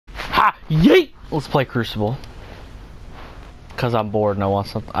Ha! Yeet! Let's play Crucible. Cause I'm bored and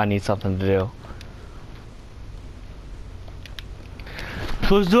I need something to do.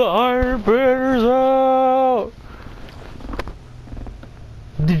 Cause the Iron Banner's out!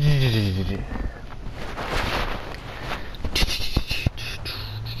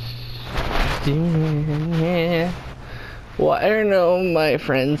 Well, I don't know, my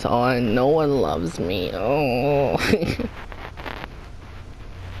friend's on. No one loves me. Oh.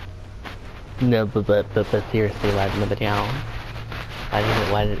 No, but seriously, like, no, but yeah. I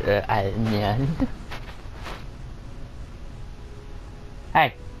didn't want yeah.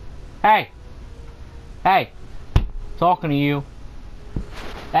 Hey! Hey! Hey! Talking to you.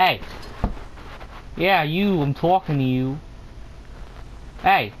 Hey! Yeah, you, I'm talking to you.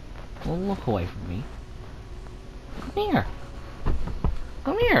 Hey! Don't look away from me. Come here.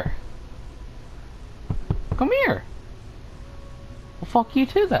 Come here. Come here. Well, fuck you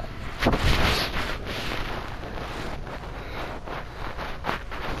too, then.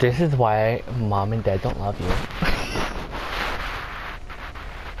 This is why mom and dad don't love you.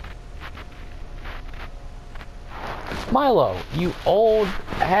 Milo, you old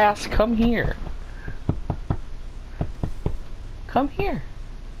ass, come here. Come here.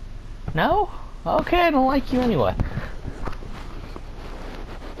 No? Okay, I don't like you anyway.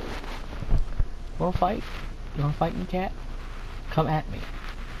 Wanna fight? You wanna fight me, cat? Come at me.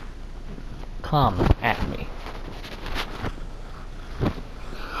 Come at me.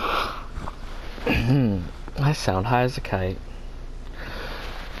 I sound high as a kite.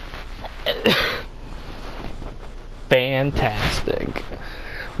 Fantastic.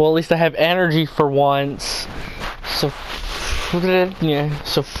 Well, at least I have energy for once. So, yeah,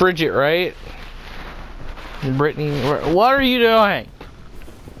 so frigid, right? Brittany, what are you doing?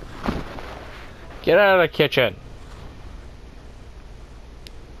 Get out of the kitchen.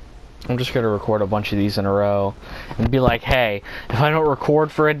 I'm just gonna record a bunch of these in a row and be like, hey, if I don't record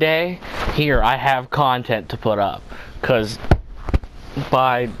for a day, here, I have content to put up. Cause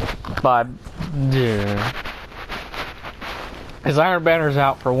his Iron Banner's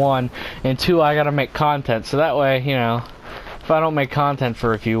out for one, and two, I gotta make content. So that way, you know, if I don't make content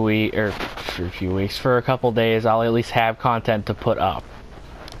for a few weeks, or for a couple days, I'll at least have content to put up.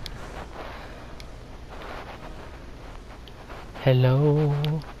 Hello,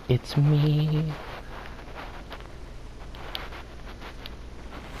 it's me.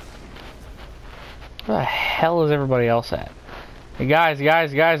 Where the hell is everybody else at? Hey guys,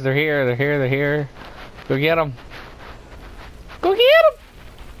 they're here. Go get them. Go get them!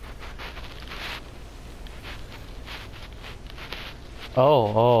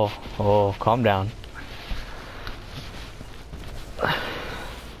 Oh, calm down.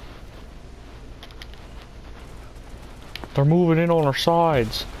 They're moving in on our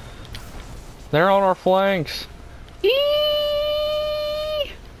sides. They're on our flanks. Eee!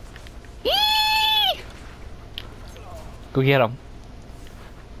 Eee! Go get them.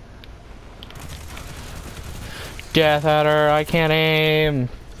 Death Adder, I can't aim.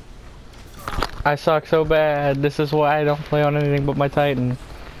 I suck so bad. This is why I don't play on anything but my Titan.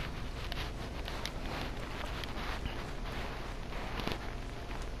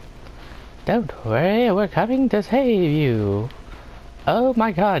 Don't worry, we're coming to save you. Oh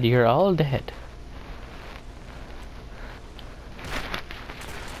my god, you're all dead.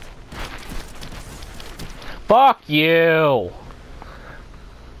 Fuck you!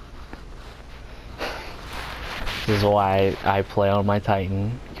 This is why I play on my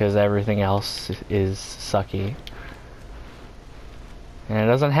Titan, because everything else is sucky. And it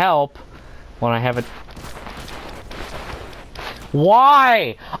doesn't help when I have a...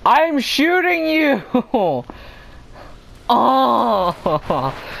 Why? I'm shooting you!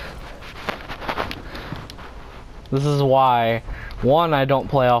 Oh! This is why, one, I don't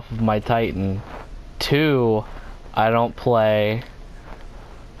play off of my Titan. Two, I don't play...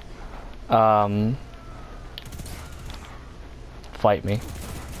 Fight me.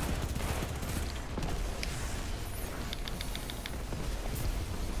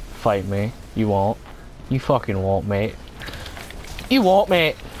 Fight me. You won't. You fucking won't, mate. You won't,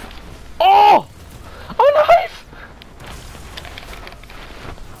 mate. Oh! A knife!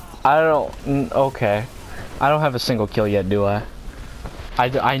 I don't... Okay. I don't have a single kill yet, do I?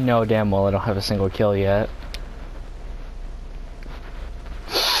 I know damn well I don't have a single kill yet.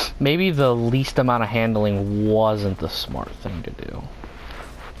 Maybe the least amount of handling wasn't the smart thing to do.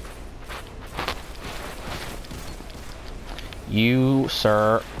 You,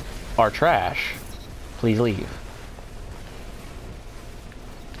 sir, are trash. Please leave.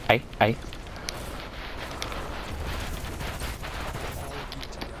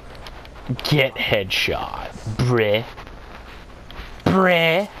 Get headshot, bruh.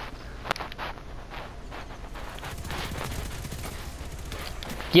 Bruh.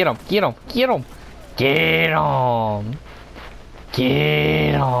 Get him, get him, get him. Get him.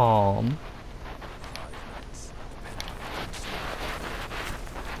 Get him.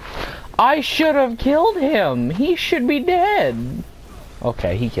 I should have killed him. He should be dead.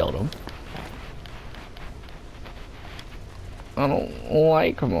 Okay, he killed him. I don't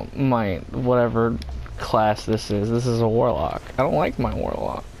like my whatever class this is. This is a warlock. I don't like my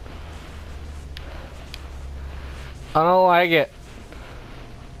warlock. I don't like it.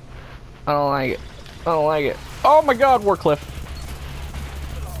 I don't like it. I don't like it. Oh my god, Warcliffe.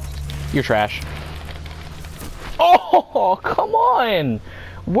 You're trash. Oh, come on.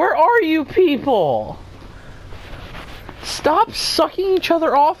 Where are you people? Stop sucking each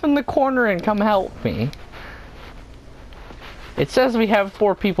other off in the corner and come help me. It says we have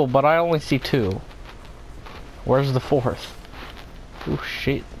 4 people, but I only see 2. Where's the 4th? Oh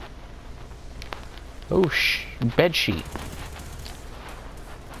shit. Oh bedsheet.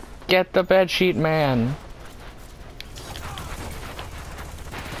 Get the bedsheet man.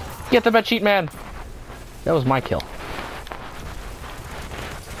 Get the bedsheet man. That was my kill.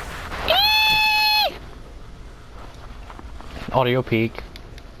 Eee! Audio peak.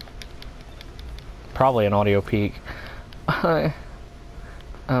 Probably an audio peak. I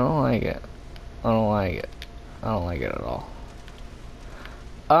don't like it. I don't like it. I don't like it at all.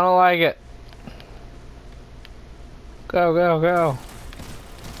 I don't like it. Go, go, go.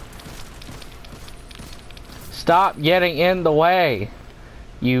 Stop getting in the way,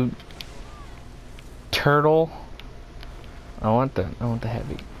 you turtle. I want the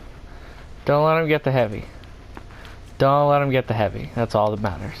heavy. Don't let him get the heavy. Don't let him get the heavy. That's all that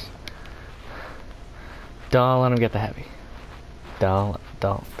matters. Don't let him get the heavy. Don't.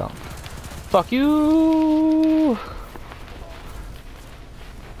 Fuck you!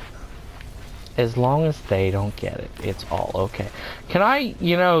 As long as they don't get it, it's all okay. Can I,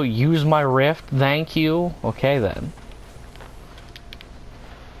 you know, use my rift? Thank you. Okay then.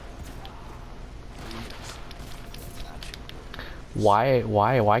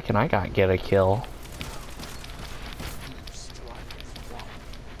 Why can I not get a kill?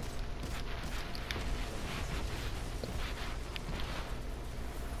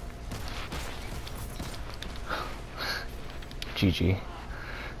 GG.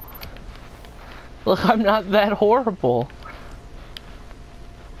 Look, I'm not that horrible.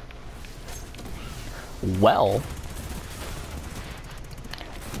 Well.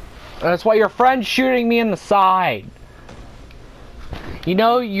 That's why your friend's shooting me in the side. You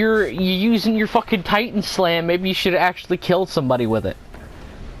know, you're using your fucking Titan Slam. Maybe you should actually kill somebody with it.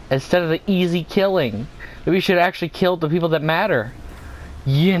 Instead of the easy killing. Maybe you should actually kill the people that matter.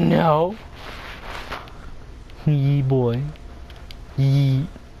 You know? Yee boy. Yee.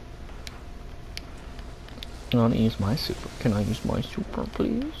 I want to use my super. Can I use my super,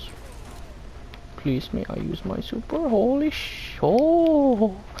 please? Please, may I use my super? Holy sh!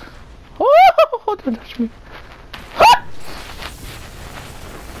 Oh! Oh! Don't touch me!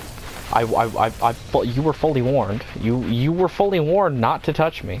 You were fully warned. You were fully warned not to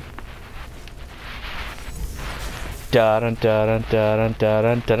touch me. Dun dun dun dun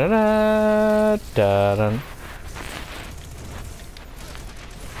dun dun dun dun.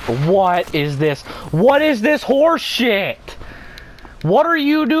 What is this? What is this horse shit? What are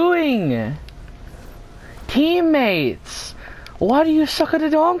you doing? Teammates! Why do you suck at a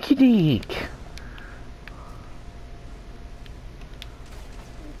donkey dick?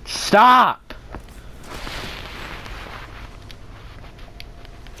 Stop!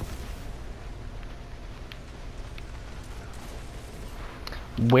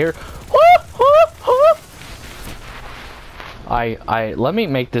 Where? Let me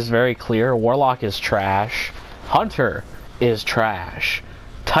make this very clear. Warlock is trash. Hunter is trash.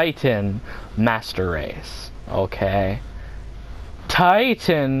 Titan, master race. Okay.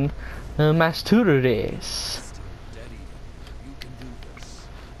 Titan, master race.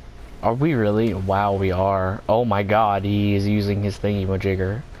 Are we really? Wow, we are. Oh my god, he is using his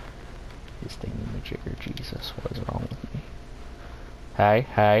thingy-majigger. His thingy-majigger, Jesus, what is wrong with me? Hey,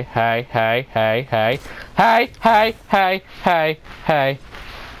 hey, hey, hey, hey, hey. Hey, hey, hey, hey, hey.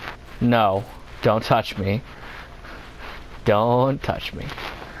 No, don't touch me. Don't touch me.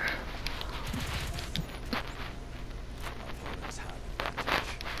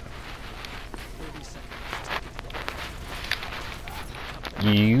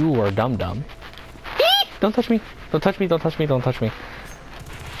 You are dumb. Don't touch me. Don't touch me. Don't touch me. Don't touch me.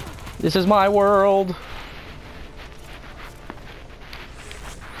 This is my world.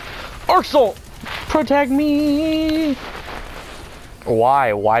 Arsenal! Protect me!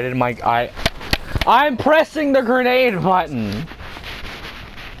 Why? Why did I'm pressing the grenade button!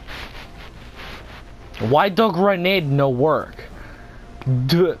 Why the grenade no work?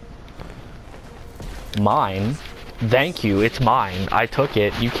 Duh. Mine? Thank you, it's mine. I took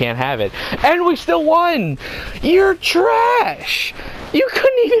it. You can't have it. And we still won! You're trash! You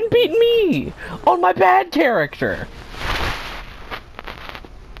couldn't even beat me! On my bad character!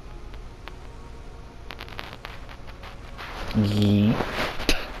 Yeet.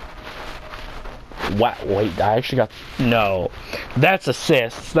 What? Wait, I actually got... No. That's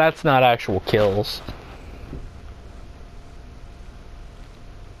assists. That's not actual kills.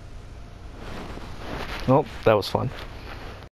 Oh, that was fun.